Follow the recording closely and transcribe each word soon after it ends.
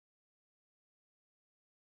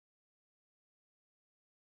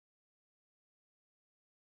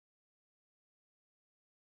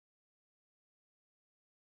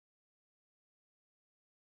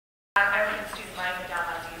I work in student life at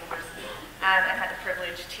Dalhousie University and had the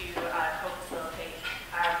privilege to co-facilitate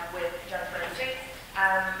with Jennifer and Faith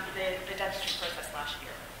the dentistry process last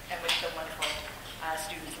year, and with some wonderful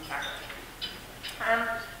students and faculty.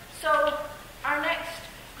 So our next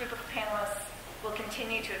group of panelists will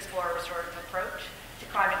continue to explore a restorative approach to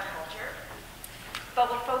climate and culture, but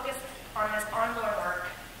will focus on this ongoing work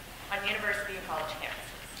on university and college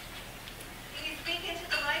campuses. Can you speak into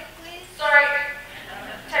the mic, please? Sorry,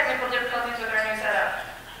 technical difficulties with our new setup.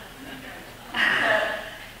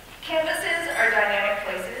 Campuses are dynamic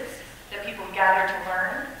places that people gather to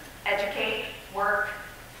learn, educate, work,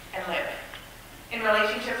 and live, in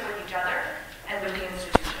relationship with each other and with the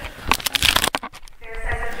institution. They're a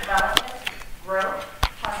site of development, growth,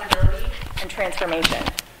 possibility, and transformation.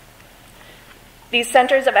 These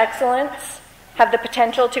centers of excellence have the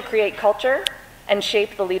potential to create culture and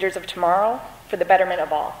shape the leaders of tomorrow for the betterment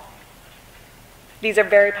of all. These are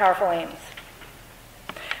very powerful aims.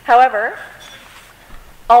 However,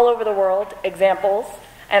 all over the world, examples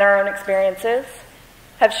and our own experiences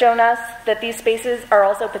have shown us that these spaces are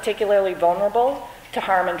also particularly vulnerable to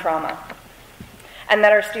harm and trauma, and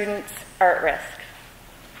that our students are at risk.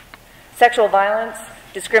 Sexual violence,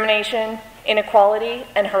 discrimination, inequality,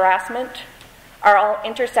 and harassment are all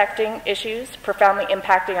intersecting issues profoundly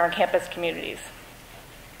impacting our campus communities.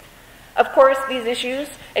 Of course, these issues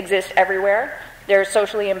exist everywhere. They're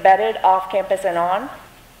socially embedded off campus and on.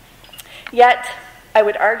 Yet, I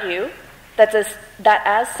would argue that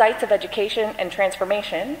as sites of education and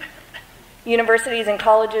transformation, universities and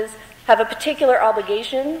colleges have a particular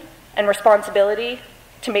obligation and responsibility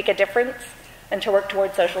to make a difference and to work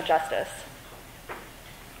towards social justice.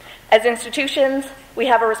 As institutions, we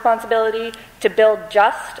have a responsibility to build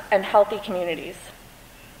just and healthy communities,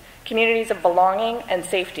 communities of belonging and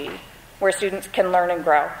safety, where students can learn and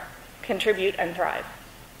grow, contribute and thrive.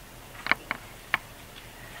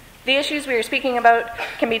 The issues we are speaking about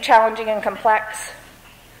can be challenging and complex.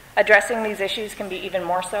 Addressing these issues can be even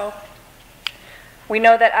more so. We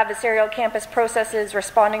know that adversarial campus processes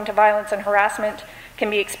responding to violence and harassment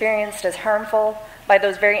can be experienced as harmful by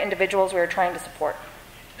those very individuals we are trying to support.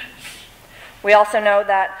 We also know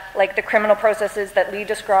that, like the criminal processes that Lee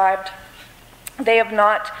described, they have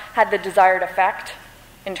not had the desired effect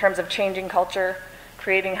in terms of changing culture,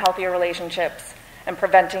 creating healthier relationships, and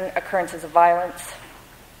preventing occurrences of violence,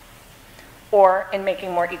 or in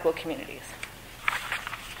making more equal communities.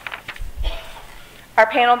 Our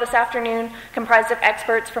panel this afternoon, comprised of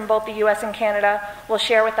experts from both the US and Canada, will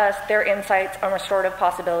share with us their insights on restorative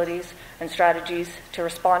possibilities and strategies to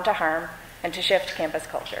respond to harm and to shift campus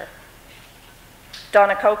culture.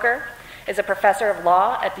 Donna Coker is a professor of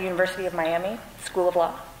law at the University of Miami School of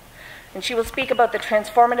Law, and she will speak about the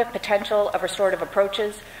transformative potential of restorative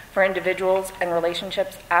approaches for individuals and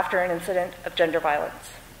relationships after an incident of gender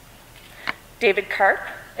violence. David Karp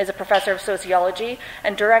is a professor of sociology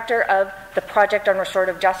and director of the Project on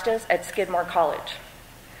Restorative Justice at Skidmore College.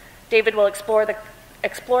 David will explore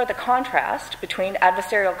the contrast between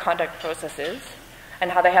adversarial conduct processes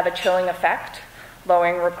and how they have a chilling effect,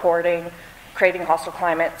 lowering reporting, creating hostile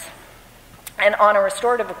climates, and on a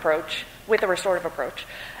restorative approach, with a restorative approach,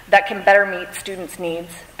 that can better meet students'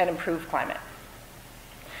 needs and improve climate.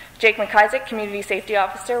 Jake McIsaac, Community Safety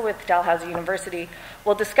Officer with Dalhousie University,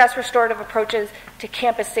 will discuss restorative approaches to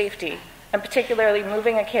campus safety, and particularly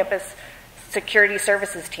moving a campus security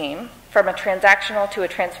services team from a transactional to a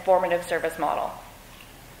transformative service model.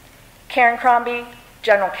 Karen Crombie,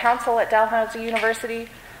 General Counsel at Dalhousie University,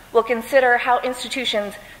 will consider how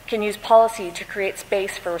institutions can use policy to create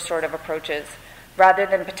space for restorative approaches rather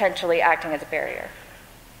than potentially acting as a barrier.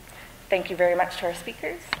 Thank you very much to our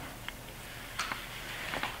speakers.